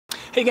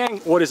Hey gang,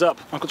 what is up?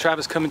 Uncle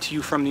Travis coming to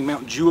you from the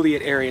Mt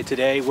Juliet area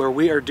today, where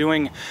we are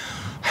doing,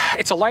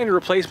 it's a liner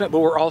replacement, but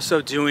we're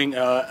also doing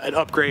an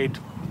upgrade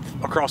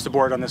across the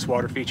board on this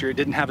water feature. It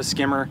didn't have a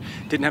skimmer,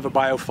 didn't have a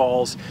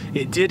biofalls.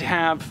 It did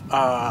have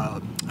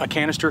a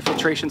canister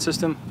filtration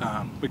system.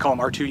 We call them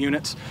R2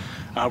 units.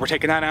 We're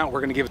taking that out. We're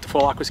going to give it the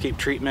full Aquascape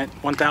treatment.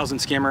 1,000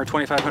 skimmer,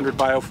 2,500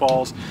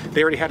 biofalls.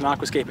 They already had an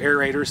Aquascape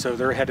Aerator, so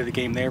they're ahead of the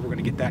game there. We're going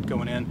to get that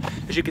going in.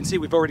 As you can see,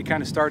 we've already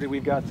kind of started.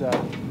 We've got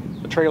a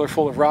trailer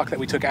full of rock that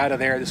we took out of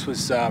there. This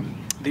was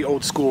the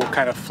old school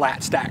kind of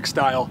flat stack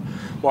style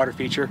water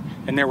feature,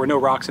 and there were no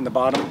rocks in the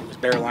bottom. It was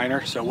bare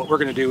liner. So what we're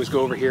going to do is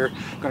go over here.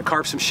 I'm going to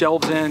carve some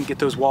shelves in, get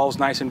those walls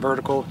nice and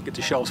vertical, get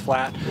the shelves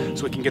flat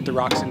so we can get the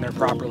rocks in there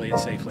properly and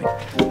safely.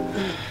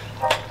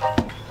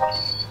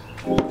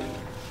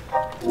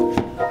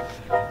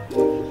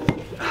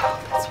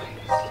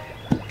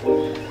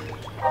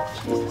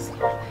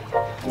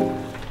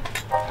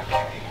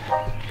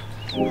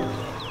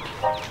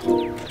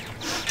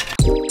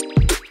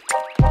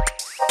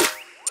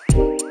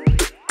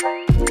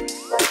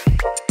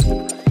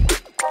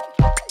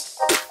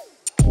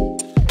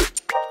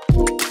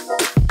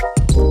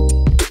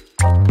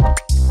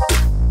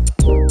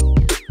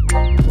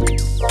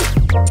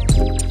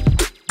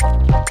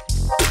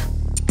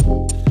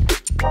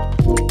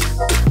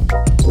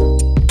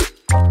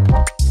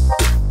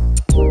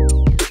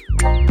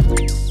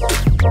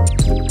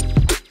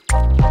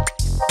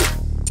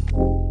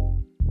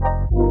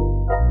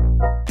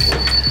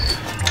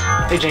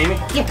 Hey Jamie?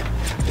 Yeah.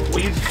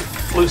 Will you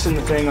loosen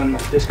the thing on the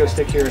disco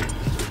stick here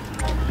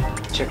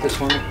and check this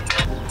for me?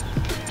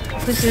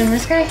 Loosen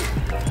this guy?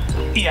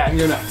 Yeah, I'm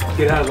gonna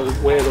get out of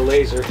the way of the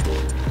laser,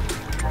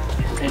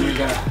 and you're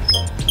gonna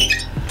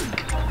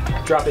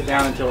drop it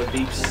down until it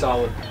beeps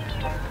solid.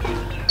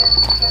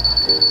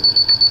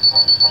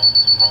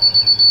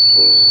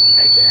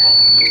 Right there.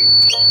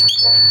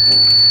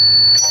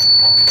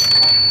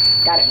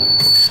 Got it.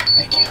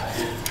 Thank you.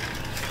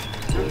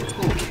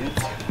 Cool, kid.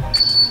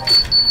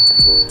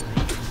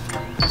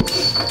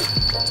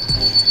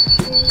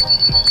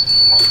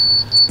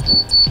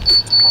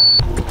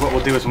 What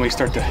we'll do is when we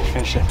start to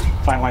finish it,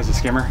 finalize the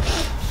skimmer,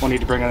 we'll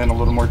need to bring in a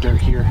little more dirt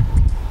here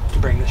to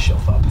bring this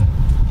shelf up.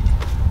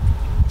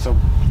 So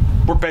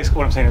we're basically,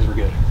 what I'm saying is we're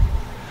good.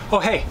 Oh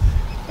hey,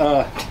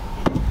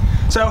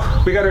 so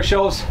we got our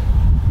shelves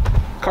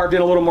carved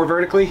in a little more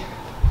vertically,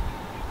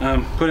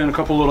 put in a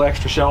couple little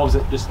extra shelves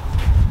that just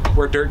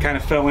where dirt kind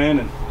of fell in,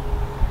 and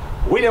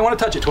we didn't want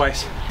to touch it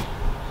twice.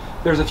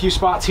 There's a few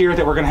spots here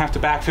that we're gonna have to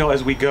backfill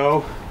as we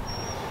go,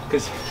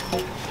 because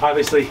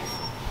obviously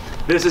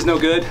this is no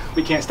good.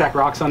 We can't stack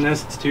rocks on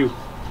this. It's too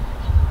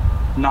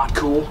not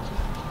cool.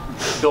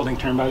 Building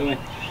term, by the way.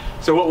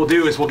 So what we'll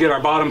do is we'll get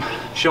our bottom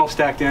shelf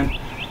stacked in.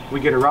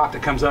 We get a rock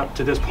that comes up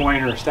to this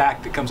point, or a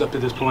stack that comes up to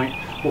this point.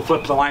 We'll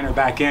flip the liner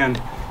back in,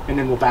 and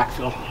then we'll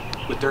backfill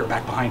with dirt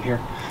back behind here,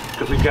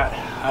 because we've got,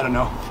 I don't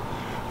know,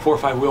 4 or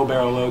 5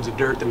 wheelbarrow loads of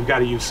dirt that we've got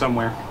to use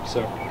somewhere.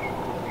 So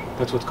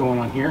that's what's going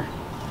on here.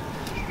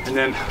 And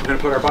then we're going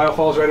to put our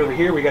biofalls right over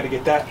here. We got to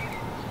get that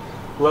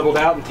leveled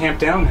out and tamped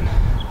down, and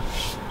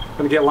we're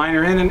going to get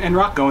liner in and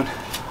rock going.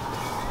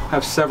 I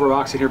have several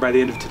rocks in here by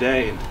the end of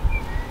today, and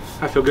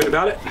I feel good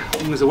about it.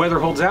 As long as the weather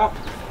holds out,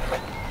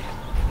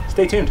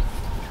 stay tuned.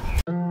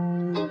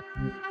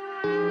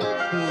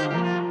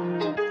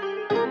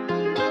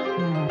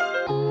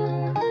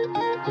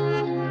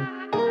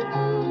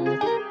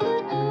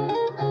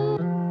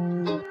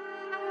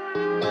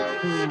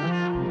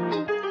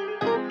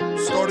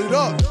 Start it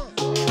up.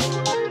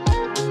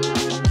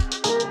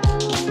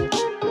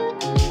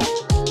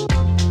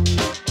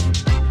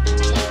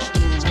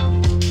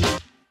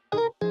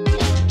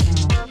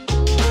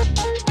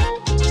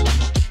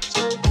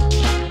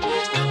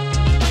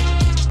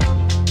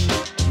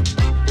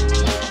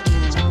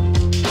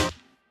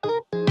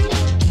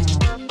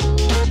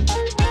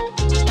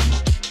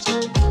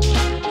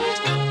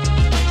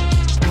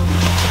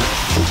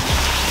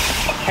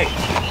 Hey,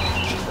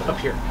 up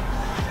here.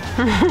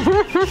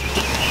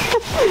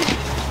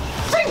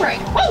 Spring break!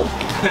 Woo!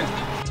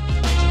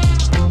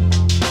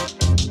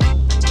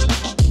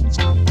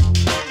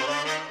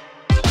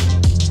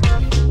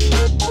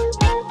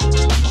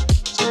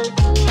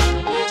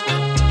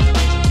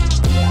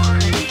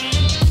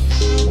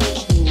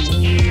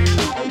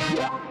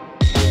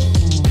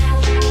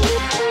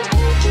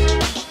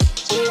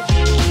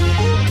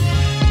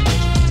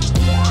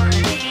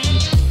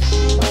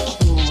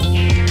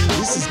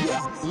 This is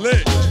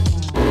lit.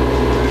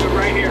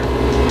 Right here.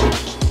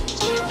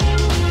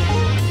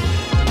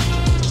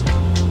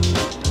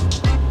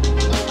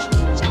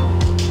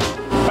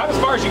 About as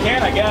far as you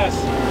can, I guess.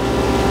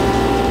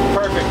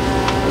 Perfect.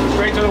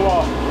 Straight to the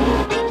wall.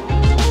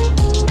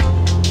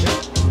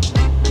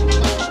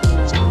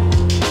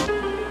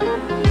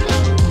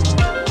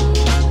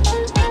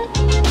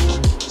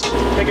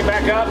 Take it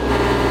back up.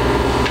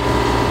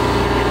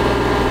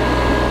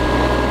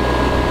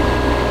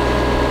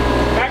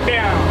 Back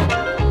down.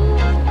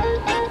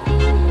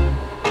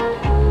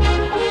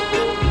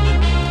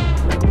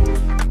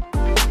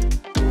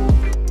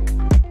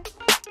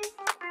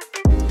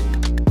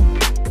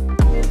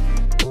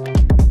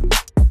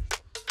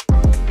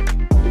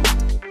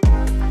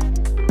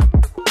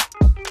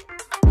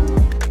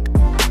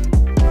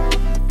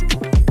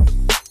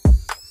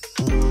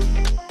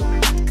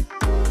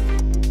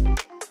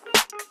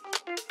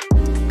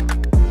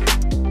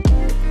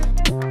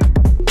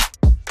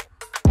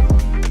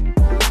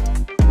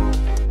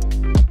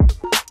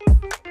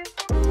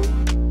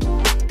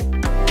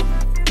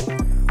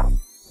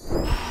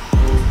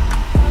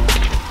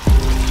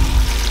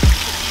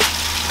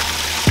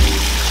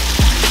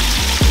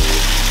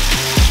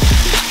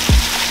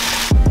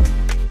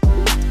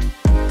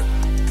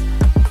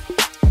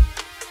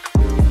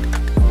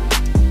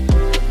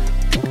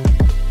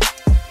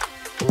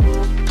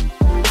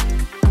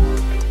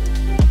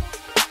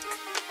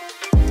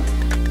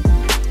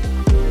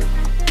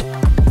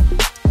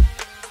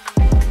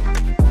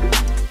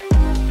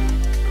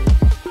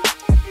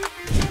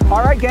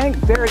 gang,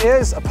 there it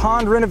is, a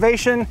pond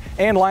renovation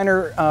and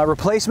liner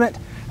replacement.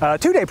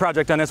 2-day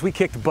project on this. We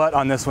kicked butt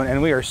on this one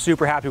and we are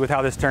super happy with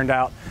how this turned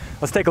out.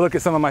 Let's take a look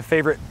at some of my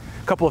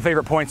couple of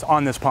favorite points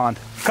on this pond.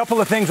 A couple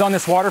of things on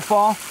this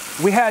waterfall.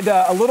 We had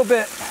a little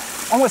bit,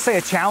 I want to say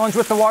a challenge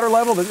with the water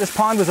level. This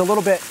pond was a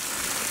little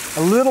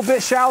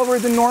bit shallower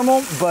than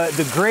normal, but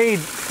the grade,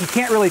 you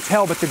can't really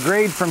tell, but the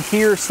grade from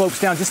here slopes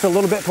down just a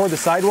little bit toward the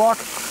sidewalk.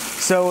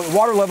 So the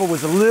water level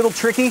was a little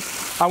tricky.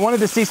 I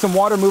wanted to see some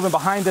water moving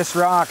behind this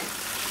rock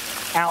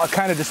out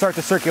kind of to start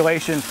the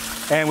circulation,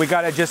 and we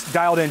got it just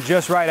dialed in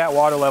just right at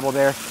water level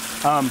there.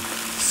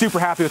 Super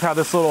happy with how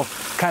this little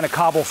kind of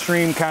cobble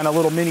stream, kind of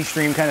little mini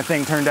stream kind of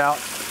thing turned out.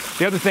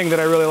 The other thing that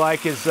I really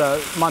like is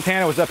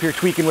Montana was up here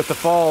tweaking with the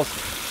falls,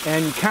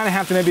 and you kind of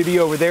have to maybe be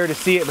over there to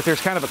see it, but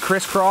there's kind of a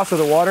crisscross of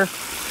the water.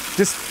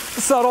 Just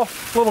subtle,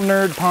 little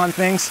nerd pond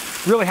things.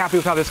 Really happy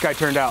with how this guy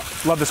turned out.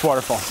 Love this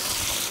waterfall.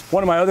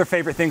 One of my other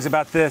favorite things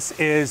about this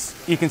is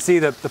you can see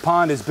that the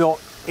pond is built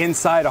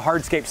inside a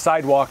hardscape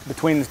sidewalk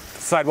between the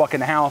sidewalk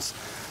and the house.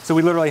 So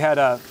we literally had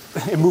a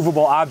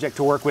immovable object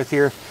to work with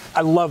here.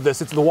 I love this.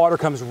 The water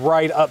comes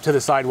right up to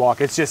the sidewalk.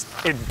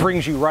 It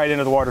brings you right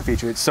into the water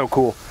feature. It's so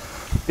cool.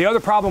 The other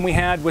problem we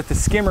had with the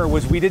skimmer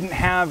was we didn't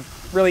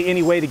have really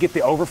any way to get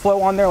the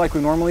overflow on there like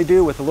we normally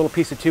do with a little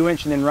piece of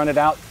 2-inch and then run it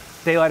out,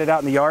 daylight it out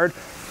in the yard.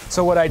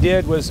 So what I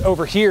did was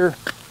over here,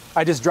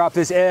 I just dropped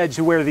this edge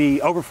to where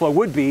the overflow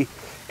would be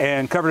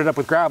and covered it up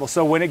with gravel.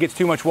 So when it gets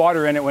too much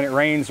water in it, when it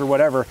rains or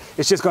whatever,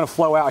 it's just gonna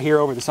flow out here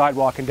over the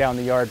sidewalk and down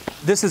the yard.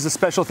 This is a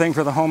special thing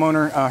for the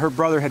homeowner. Her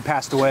brother had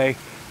passed away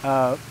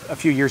a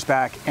few years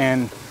back,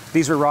 and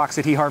these were rocks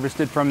that he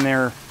harvested from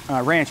their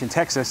ranch in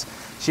Texas.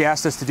 She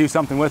asked us to do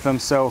something with them,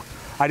 so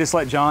I just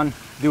let John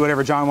do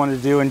whatever John wanted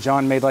to do, and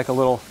John made like a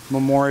little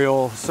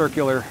memorial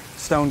circular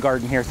stone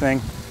garden here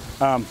thing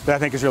that I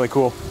think is really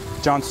cool.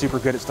 John's super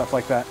good at stuff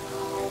like that.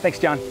 Thanks,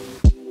 John.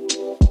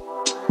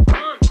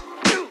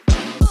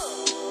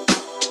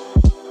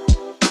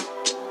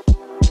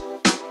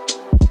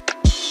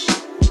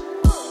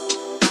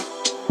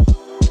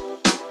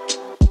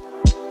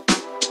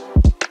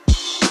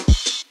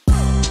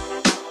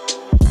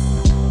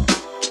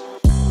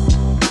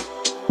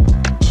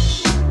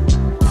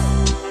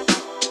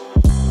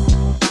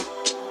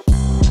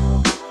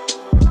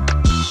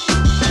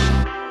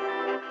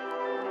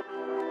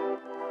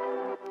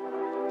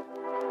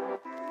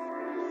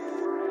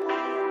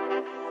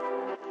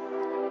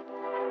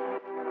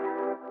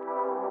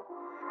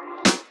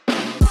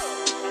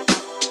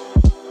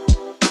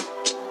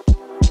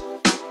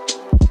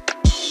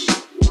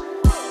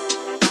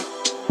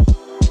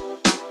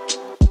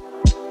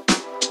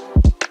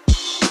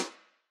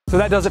 So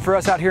that does it for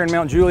us out here in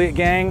Mt Juliet,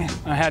 gang.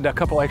 I had a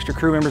couple extra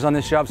crew members on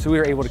this job, so we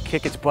were able to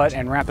kick its butt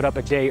and wrap it up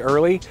a day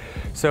early.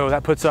 So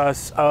that puts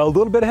us a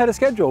little bit ahead of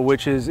schedule,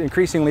 which is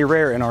increasingly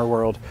rare in our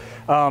world.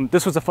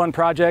 This was a fun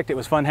project. It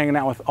was fun hanging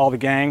out with all the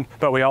gang,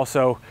 but we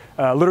also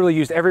literally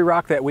used every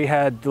rock that we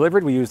had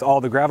delivered. We used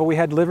all the gravel we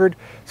had delivered.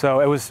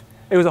 So it was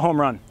a home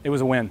run. It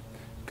was a win.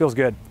 Feels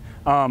good.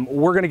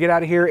 We're gonna get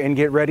out of here and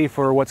get ready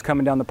for what's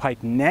coming down the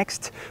pike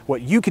next.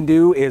 What you can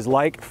do is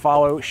like,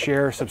 follow,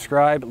 share,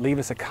 subscribe, leave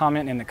us a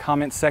comment in the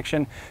comments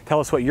section. Tell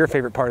us what your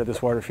favorite part of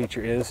this water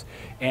feature is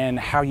and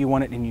how you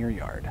want it in your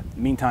yard.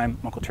 Meantime,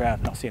 I'm Uncle Trav,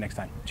 and I'll see you next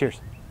time.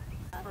 Cheers.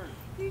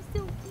 You're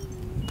so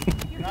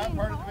cute. You're not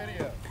part of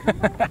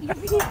the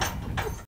video.